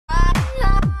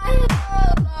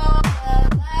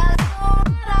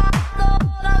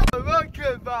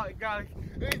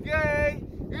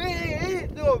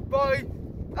guys,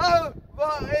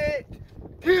 what it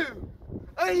do?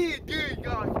 How you doing,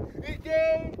 guys?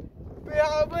 Today,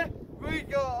 we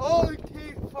got all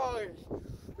two fires.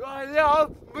 Right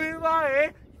now, we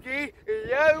might see the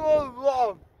yellow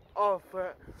one of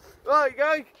it. Right,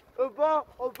 guys, about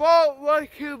 1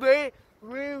 minute,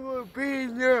 we will be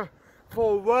there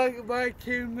for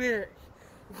 2 minutes.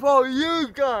 For you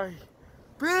guys,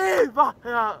 be back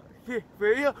at this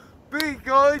video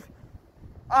because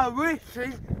I'm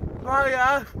wishing my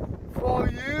ass for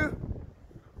you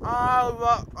and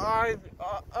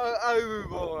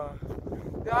everyone.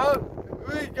 Now,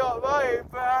 we got my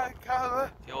back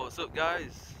camera. Yo, what's up,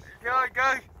 guys? Yeah,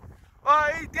 guys,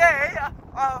 right there,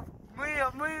 me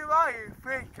and Ryan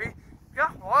thinking,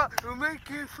 guess what, we'll make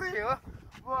you feel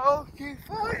well, okay,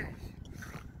 fine.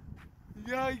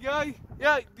 Yeah, guys,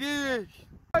 yeah, do this.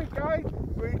 Right, guys,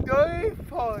 we're doing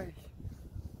fine.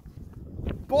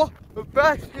 But the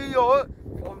best thing on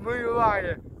for me and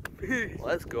Ryan. Peace.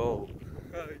 Let's go.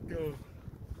 Let's go.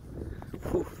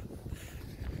 Whew.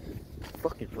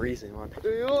 Fucking freezing, man.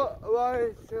 You know what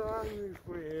Ryan's surrounding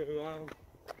for you, man?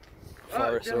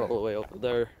 Forests are all the way up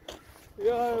there.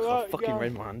 Yeah, I'll right, fucking guys.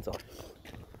 red my hands off.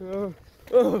 Oh,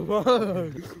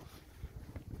 man.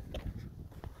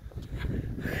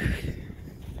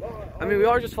 I mean, we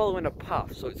are just following a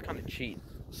path, so it's kind of cheap.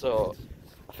 So,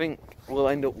 I think we'll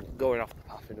end up going off the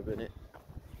path in a minute.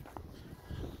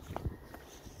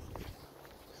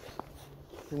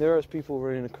 And there is people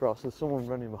running across. There's someone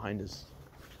running behind us.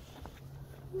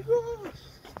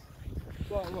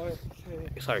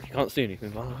 Sorry, you can't see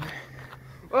anything, by the way.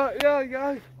 Right, yeah,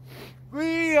 guys.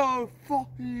 We are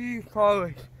fucking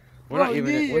forest. We're not in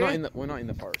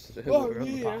the forest. We're on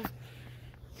the path.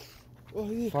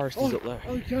 Forest is up there.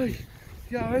 Okay,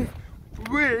 guys,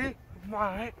 we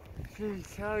might see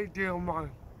Slender Man.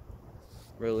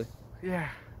 Really? Yeah.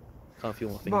 Can't feel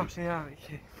my fingers.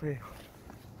 Feel.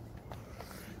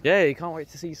 Yeah, you can't wait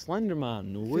to see Slender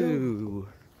Man. Woo.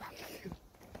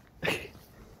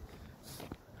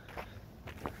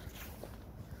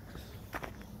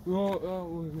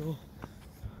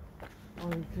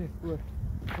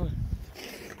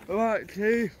 Right,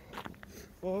 Keith.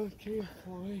 Okay,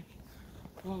 fine.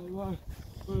 Right,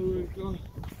 where we go?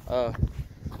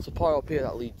 It's a part up here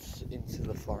that leads into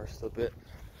the forest a bit.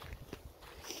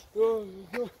 Go.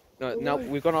 No, now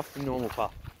we've gone off the normal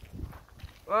path.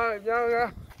 Right,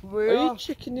 yeah, we Are you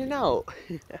chickening out?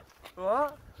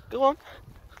 What? Go on.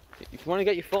 If you want to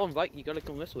get your phone back, you gotta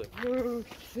come this way. Oh,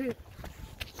 shit.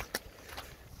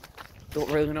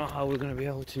 Don't really know how we're gonna be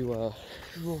able to,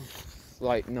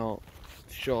 like, no,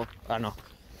 sure, I know.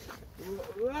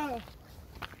 Right,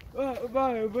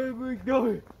 where we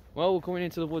going? Well, we're going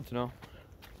into the woods now.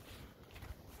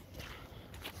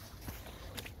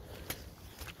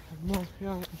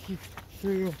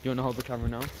 You wanna hold the camera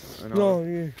now? No,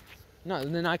 yeah. No,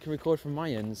 and then I can record from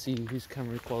my end and see whose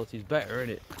camera quality is better,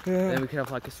 innit? Yeah. Then we can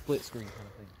have like a split screen kind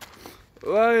of thing.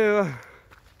 Right,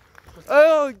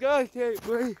 oh, guys, take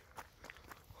me.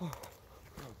 Oh,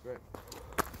 great.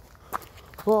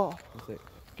 What? That's it.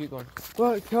 Keep going.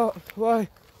 Why?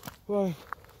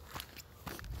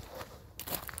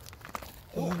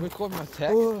 Oh, record my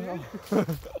text.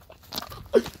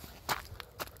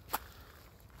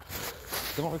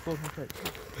 Don't record my text.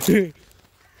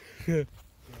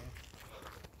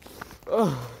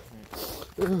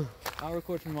 I'll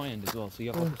record from my end as well, so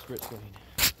you have like a split screen.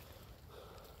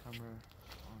 Camera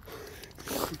on.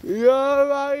 You're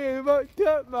right, what's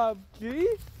up, man? G?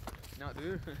 No,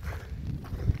 dude.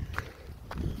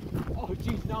 Oh,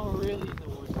 jeez, now we're really in the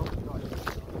woods.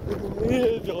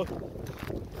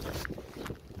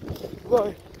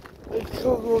 Right, let's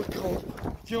go.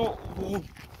 Jump.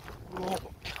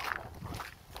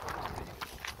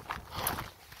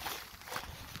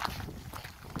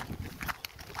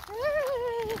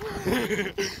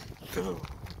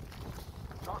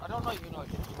 I don't know, you know,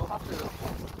 we'll have to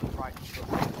write stuff.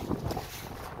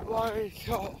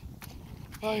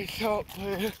 Right up,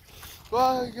 please.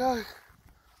 Right, guys.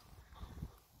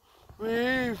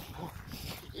 Leave.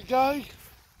 Guys.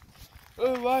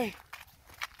 Alright.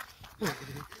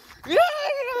 Yeah.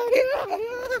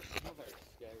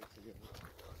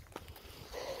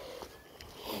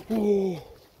 Oh.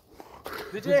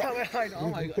 The day I went home, oh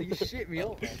my god, you shit me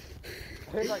up, man.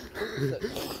 I heard like footsteps.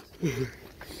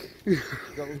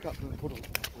 Got looked up in the puddle.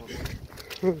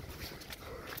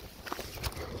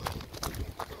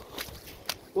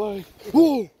 Wait.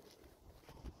 Whoa.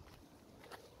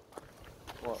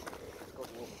 What?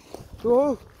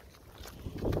 Whoa.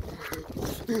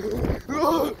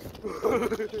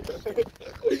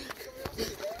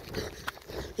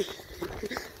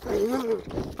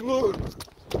 Whoa.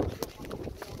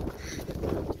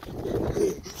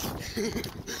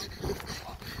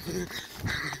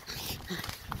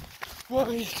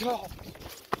 Wake up!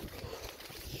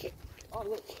 Oh,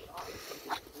 look.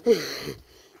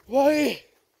 Wait!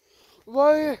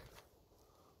 Wait!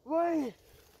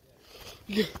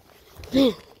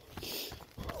 Go!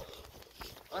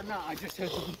 Oh, no, I just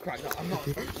heard something crack. No, I'm not.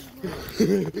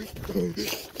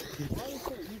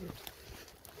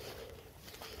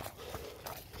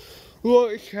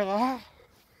 Wake up!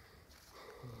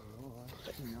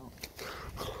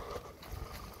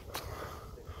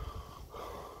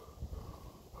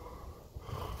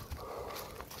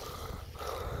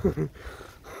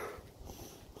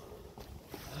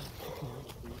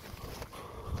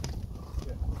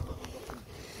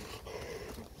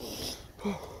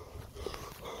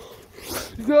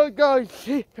 You're going to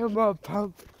sit in my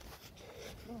pump.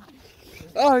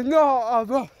 I know I'm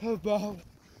not about.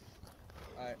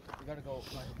 Alright, we gotta go.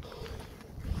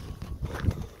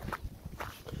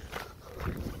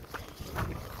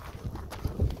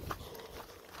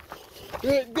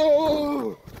 Let's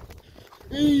go!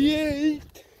 Eat!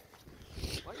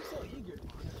 Why are you so eager?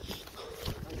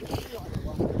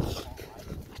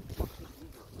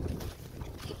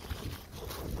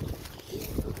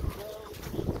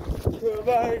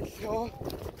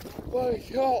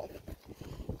 Wake up!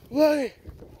 Wait!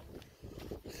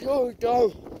 Go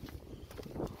down!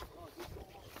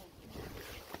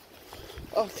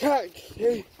 I can't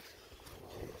see!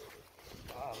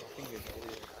 Ah, my fingers are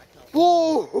weird.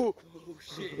 Whoa! Oh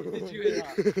shit, did you hear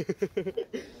that?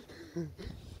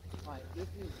 Right, this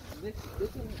is...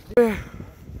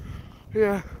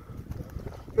 Yeah.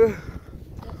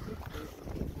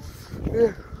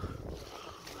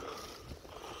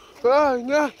 Oh,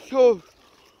 nachos!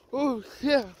 Oh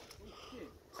shit!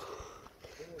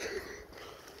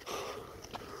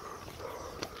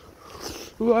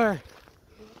 Wait!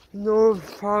 No,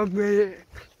 5 minutes.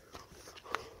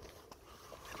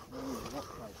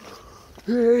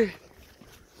 Hey!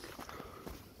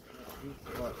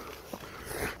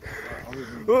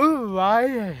 Oh,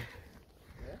 right!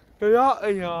 Not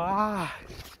in your eyes!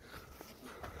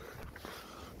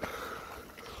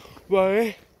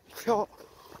 Wait! Stop!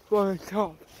 Wait,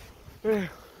 stop! Yeah.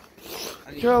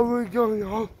 Shall we go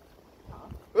now?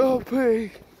 Oh,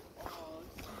 please!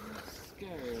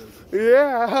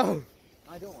 Yeah!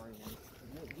 I don't worry, man.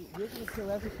 You're gonna kill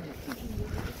everything that's keeping you.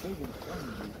 It's big and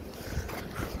strong.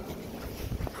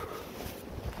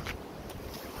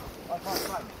 Oh,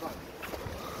 fine.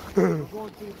 We're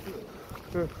going through the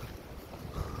field.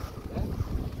 Yeah?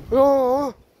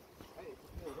 Oh! Hey,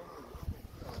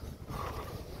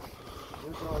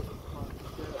 don't worry.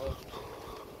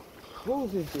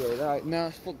 Bulls in field, right? Nah,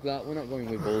 fuck that. We're not going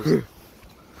with bulls. We'll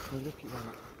look at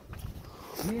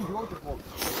that. Me and George are bulls.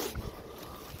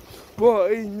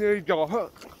 What in the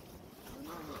dark?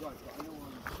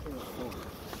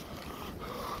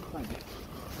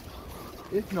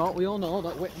 If not, we all know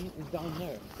that Witton is down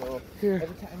there. So Yeah.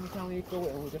 every time we go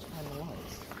Witton, we just kind of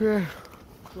lights. Yeah.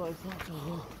 So it's not so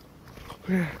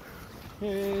good. Yeah.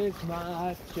 Here's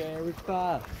my cherry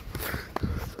pie.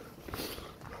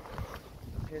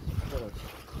 Here's some photos.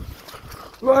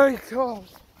 Wake up!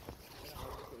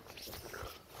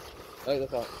 Hey,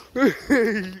 look out.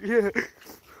 Yeah.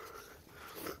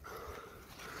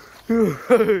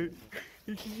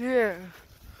 Yeah.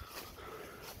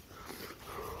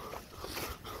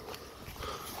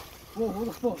 Whoa, what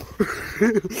the fuck?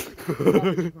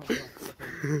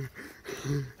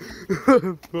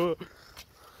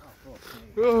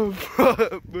 Oh,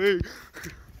 fuck me.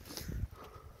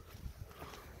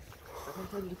 I can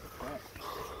tell you this is crap.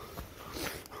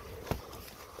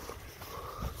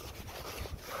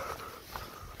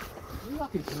 You're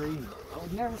like a dream. I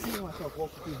would never see myself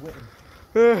walking through Witton.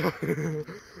 Look,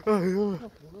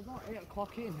 we're about 8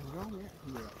 o'clock in and we're only at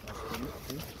here.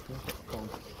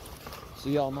 So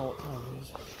y'all know what time it is.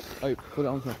 Oh, put it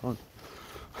on my phone.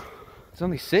 It's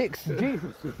only 6.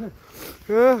 Jesus.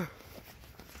 Yeah.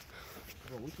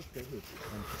 Well, we should stay here.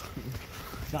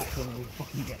 That's when we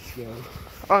fucking get scared.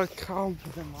 I come.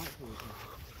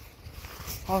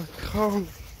 I come.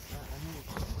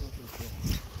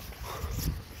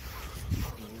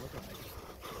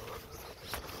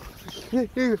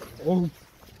 Oh.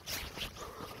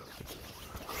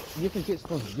 You think it's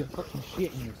funny? You're fucking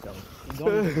shitting yourself.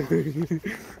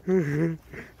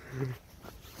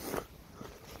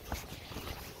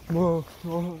 More.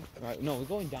 Right, no, we're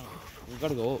going down. We've got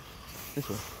to go up. This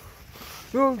way.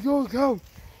 Go.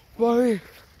 Buddy.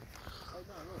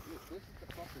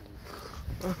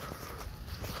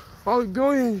 I'm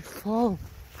going slow.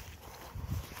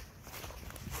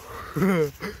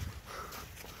 Is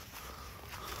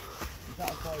that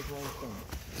as far as we're going?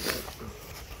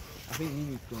 I think you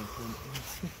need to go in front.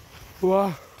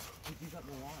 What? You got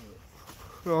the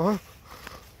wire. Right.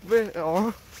 Bit on.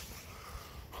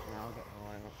 Yeah, I'll get the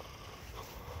wire up.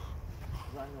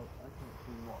 I can't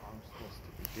see what I'm supposed to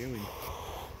be doing.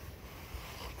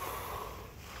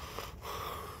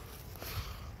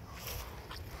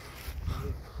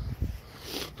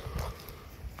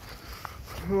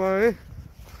 Right.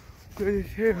 Good to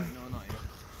see you. No, not yet.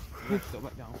 Let's go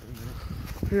back down for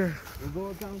a minute. Yeah.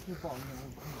 We'll go down to the bottom and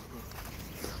we'll come up.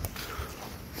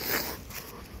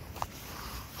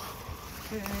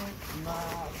 Yeah.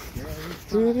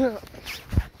 Oh yeah,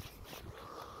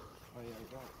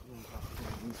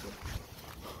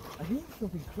 I hear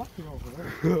something clapping over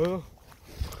there.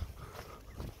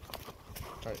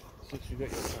 Right, since you got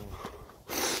your camera.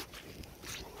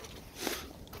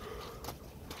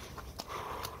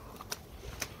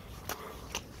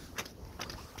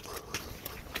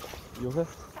 You okay?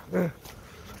 Yeah.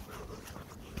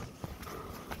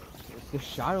 It's the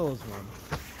shadows, man.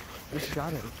 The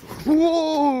shadows.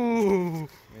 Whoa!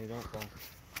 Hey, don't fall.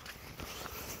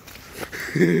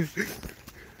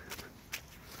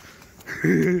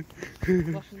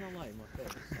 Flashing the light in my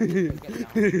face.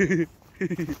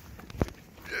 Get down.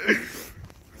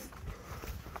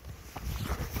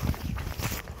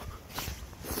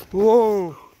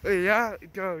 Whoa! Yeah,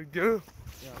 go. Yeah,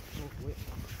 smoke wit.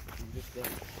 You just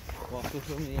well, after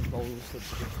filming the bowls of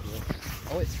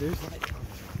the oh, it's there's light down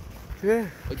there. Yeah.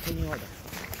 Wait, can you like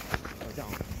that? Right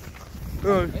down.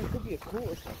 Oh. It could be a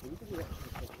quarter second. We could be watching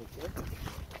the picture.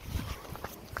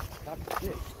 That'd be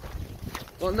sick.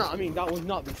 Well, no, I mean, that would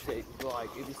not be sick, but like,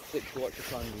 it'd be sick to watch the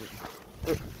family.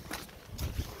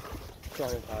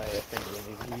 Sorry if I offended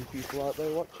any new people out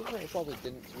there watching it. I probably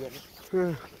didn't, to be honest.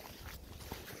 Yeah.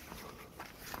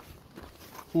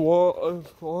 What the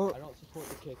fuck? I don't support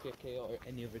the KKK or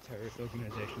any other terrorist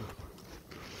organisation.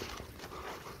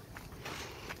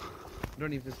 I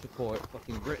don't even support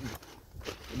fucking Britain.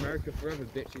 America forever,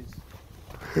 bitches.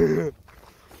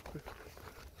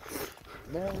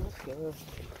 America.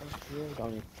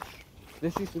 Donnie.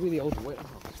 This used to be the old witton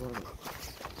house, wasn't it?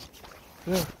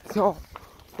 Yeah, stop.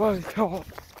 Wait, stop.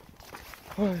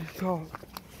 Wait, stop.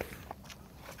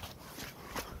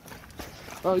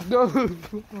 Oh, no.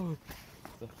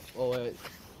 Oh, wait.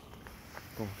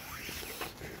 Go on.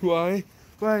 Why?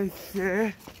 Wait,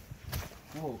 yeah.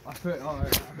 Whoa, I feel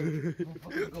alright.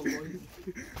 Fucking go, boys.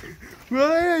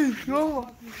 Wait,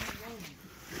 stop.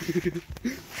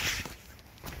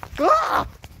 Ah!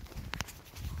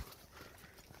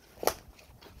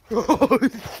 Oh,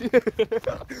 shit.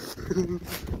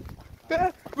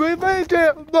 We made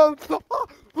it, motherfucker.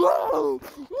 Whoa!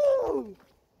 Whoa!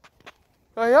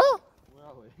 Are ya? Where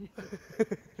are we?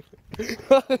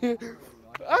 Are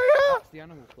ya? That's the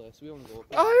animal place, we want to go up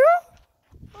there. Are ya?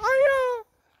 Are ya?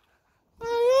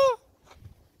 Are ya?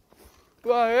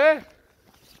 Why?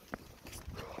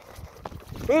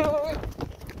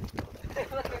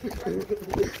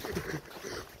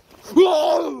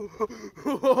 Whoa!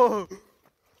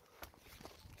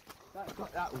 That's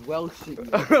got that Welsh in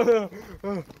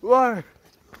Why?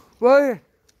 Why?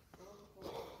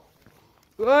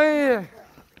 Why?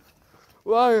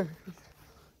 Why?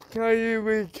 Can you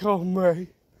recall me?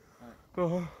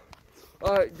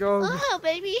 Alright, go. Oh,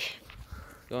 baby.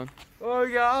 Go on. Oh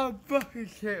yeah, I'm fucking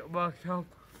shit myself.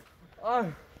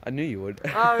 I knew you would.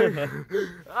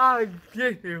 I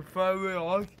get it very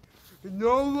hard.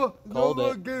 No Called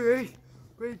one it. do this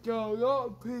because a lot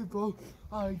of people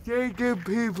are taking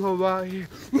people right here.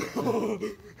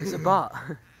 It's a bat.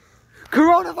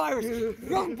 Coronavirus!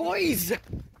 Wrong boys!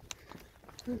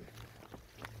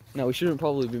 No, we shouldn't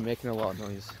probably be making a lot of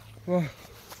noise. Oh,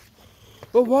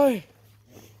 why?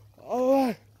 Oh,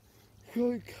 why?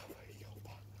 Go back.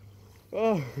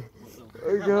 Oh,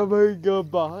 go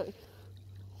back.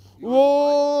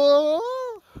 Whoa!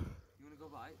 You wanna go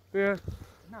by? Yeah.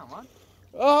 No, man.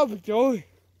 I'm going.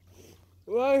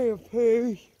 Why,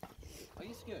 please? Are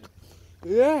you scared?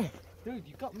 Yeah. Dude,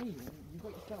 you got me. You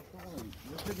got yourself. Don't worry.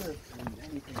 You're bigger than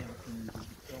anything else.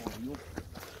 Don't worry. You're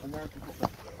American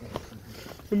football.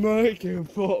 American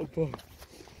football.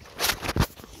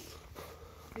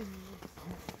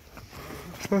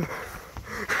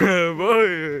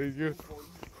 Boy,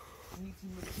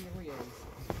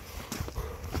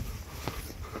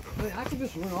 Wait, I could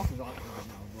just run off without you right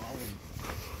now, but I wouldn't.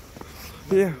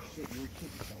 yeah. Shit, you would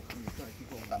kick yourself when you try to keep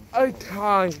going. I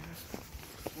can't.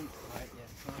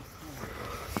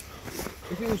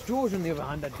 If it was George on the other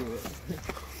hand, I'd do it.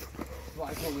 But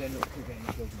I'd probably end up getting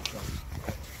killed myself.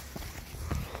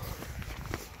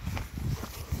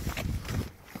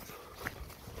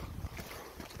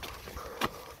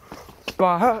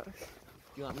 But Do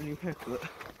you like my new haircut?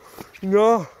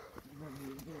 no.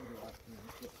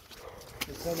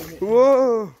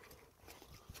 Whoa!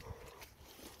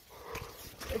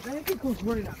 If anything comes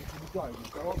running at me from the garden,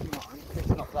 go up and I'm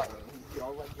pissing off that way.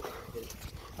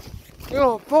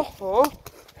 You're a buffer.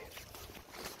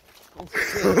 I'm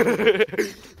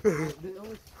scared.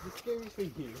 The scariest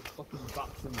thing here is fucking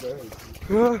bats and birds.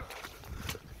 Yeah.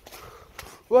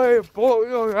 Wait, but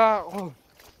you're that one.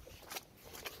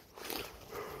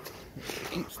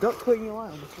 Stop putting your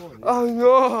light on the floor. I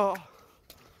know.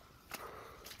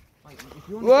 Like, if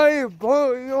you want Wait,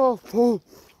 but you're full.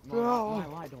 my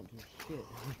light don't do shit.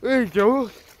 You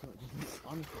do.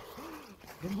 Honestly.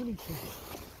 Then what are you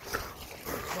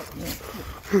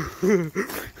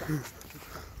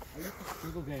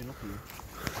People getting up here.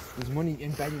 There's money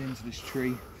embedded into this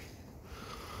tree.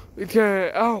 You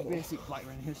can't out. Basic black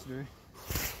rain history.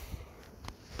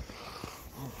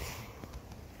 Oh,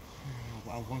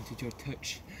 I wanted your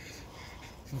touch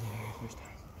for the very first time.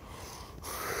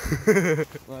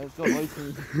 Right, let's go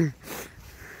lighting.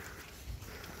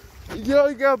 You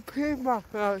gotta get payback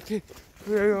out it.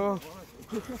 Yeah.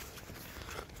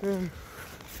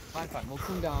 Fine, we'll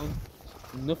come down.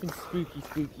 Nothing spooky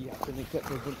happened except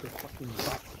for a bunch of fucking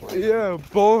bats. Yeah,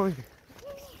 boy.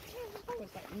 I was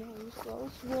like, no, so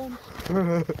one.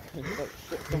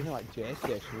 Something like J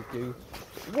Station would do.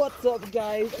 What's up,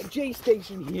 guys? J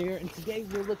Station here, and today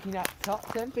we're looking at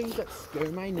top 10 things that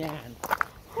scare my nan.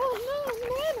 Oh no,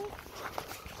 Nana!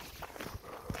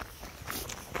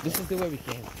 This is the way we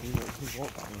came. We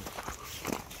walked that one.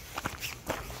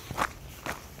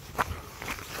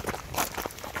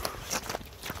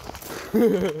 Call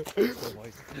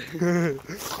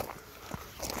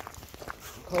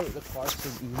it the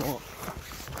Clarkson Enoch.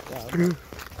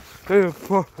 Yeah,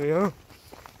 fuck yeah.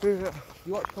 Yeah.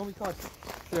 You watch Tommy Card?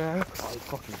 Yeah. Oh, he's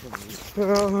fucking funny.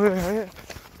 Oh, yeah.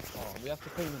 Oh, we have to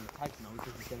put him in the tags now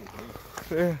because he's getting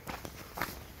Yeah.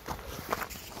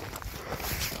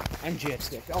 And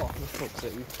J-Stick. Oh, for fuck's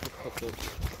sake, we fucked up.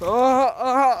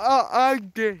 I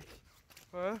guess.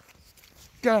 Huh?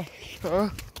 Guess, huh?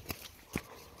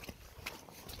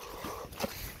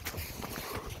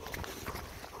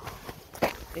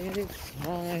 It is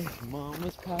my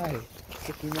mama's pie.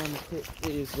 Sticking on the tip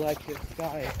is like a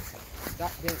sky.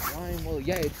 That didn't rhyme. Well,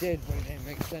 yeah, it did, but it didn't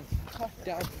make sense. Tough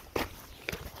dad.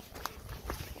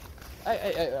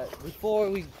 Hey. Before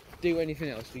we do anything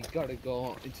else, we gotta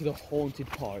go into the haunted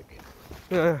park.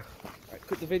 Yeah. Right,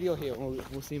 cut the video here and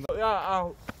we'll see. Yeah,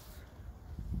 out.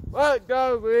 Right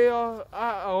now we are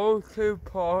at O2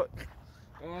 Park.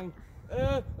 A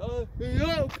lot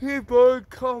of people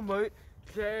comment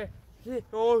say the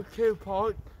O2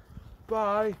 Park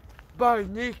by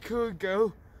Nico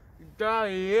Go down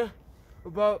here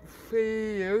about 3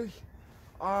 years.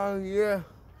 And yeah,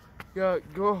 go.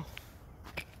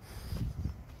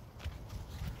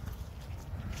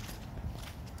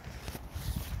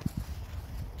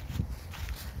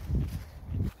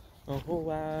 Oh,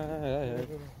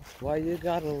 why you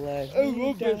gotta let I me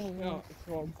love this down? song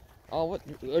from. Oh, what?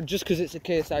 Just because it's a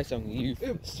KSI song, you.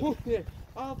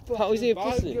 How is it a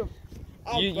pussy?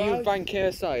 You bang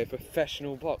KSI, a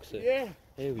professional boxer. Yeah.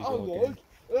 Here we I go would.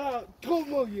 again.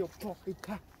 Come on, you fucking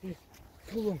cat.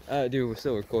 Come on. Dude, we're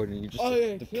still recording. You just. Oh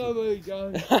yeah, come on,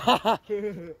 guys.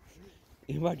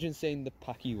 Imagine saying the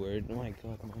packy word. Oh my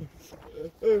god, man.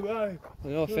 Right.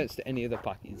 No offense to any other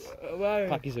packies. Right.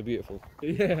 Packies are beautiful.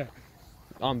 Yeah.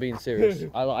 I'm being serious.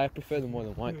 I prefer them more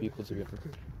than white people, to be honest.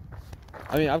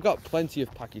 I mean, I've got plenty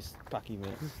of packy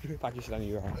mates.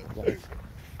 Pakistani guys.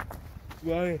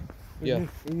 Right. Yeah.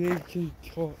 We need to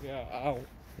cut that out.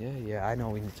 Yeah, I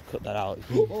know we need to cut that out.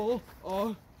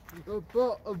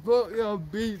 About your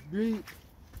beep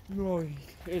noise.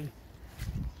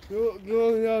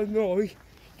 Your noise.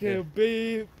 Yeah.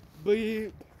 Beep.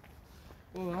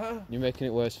 What? You're making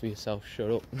it worse for yourself. Shut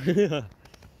up.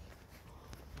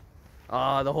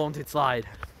 Ah, the haunted slide.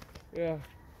 Yeah.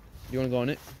 You want to go on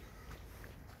it?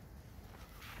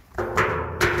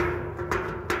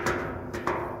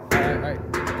 Alright.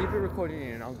 Keep it recording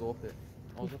in and I'll go up it.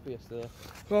 I was up here yesterday.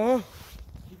 Huh?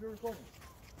 Keep it recording.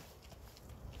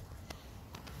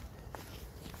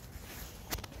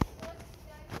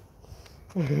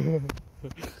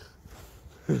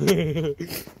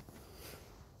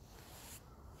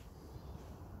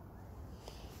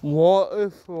 What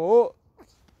is what?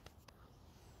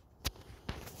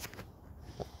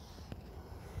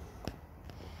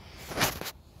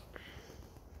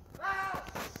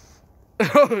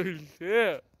 Oh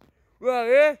shit!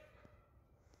 Right.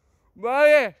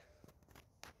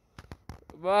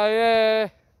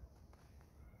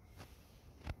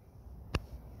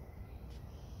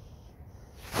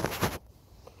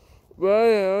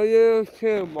 Where are you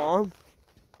here, Mom?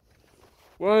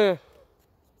 Where?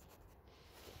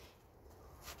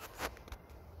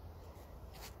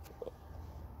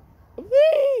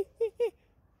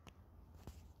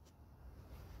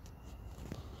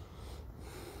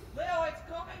 Leo, it's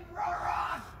coming, bro,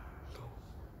 run!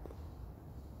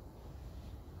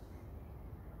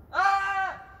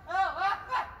 Ah! Oh, ah,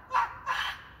 ah, ah,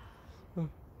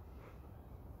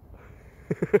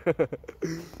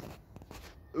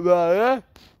 Vale.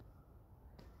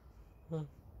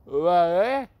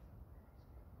 Vale.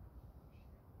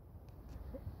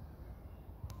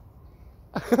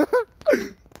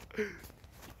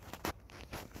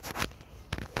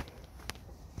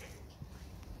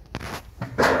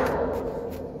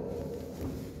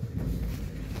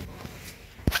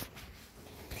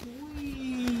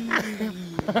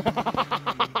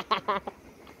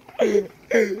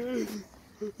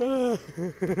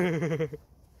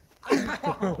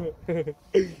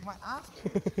 My ass.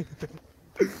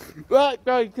 Right,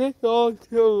 don't get on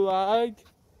too loud.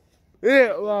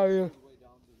 Yeah, right.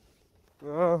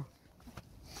 Oh.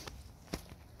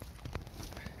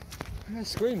 I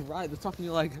scream right at the top and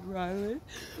you're like, Riley,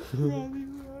 Riley,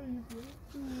 where are you, bro?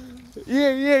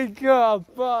 Yeah, go.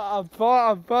 I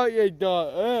thought you got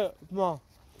it, man.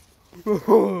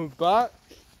 Back.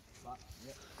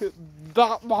 Yep.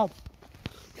 Back, man.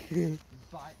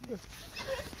 Bite me.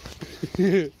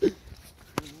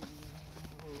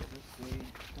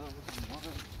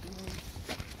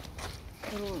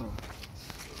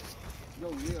 Yo,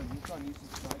 Leo, you've got new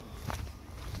subscribers.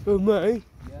 For me?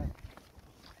 Yeah.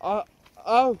 Oh.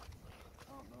 I don't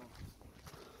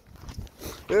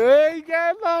know. Hey,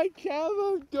 get my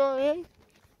camera going.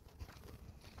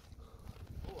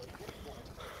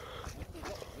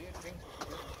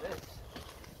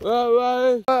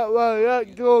 Well,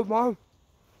 let's go, man.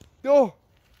 Go.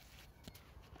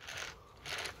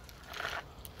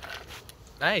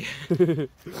 Hey, you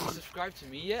subscribed to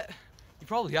me yet? You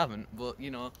probably haven't, but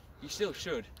you know, you still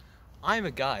should. I'm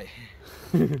a guy.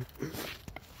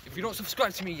 If you don't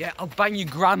subscribe to me yet, I'll bang your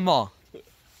grandma.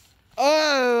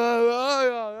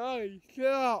 Hey, shut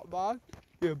up, man.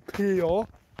 You peel.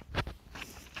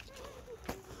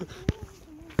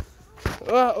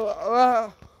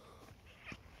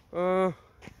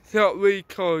 Stop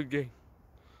recording.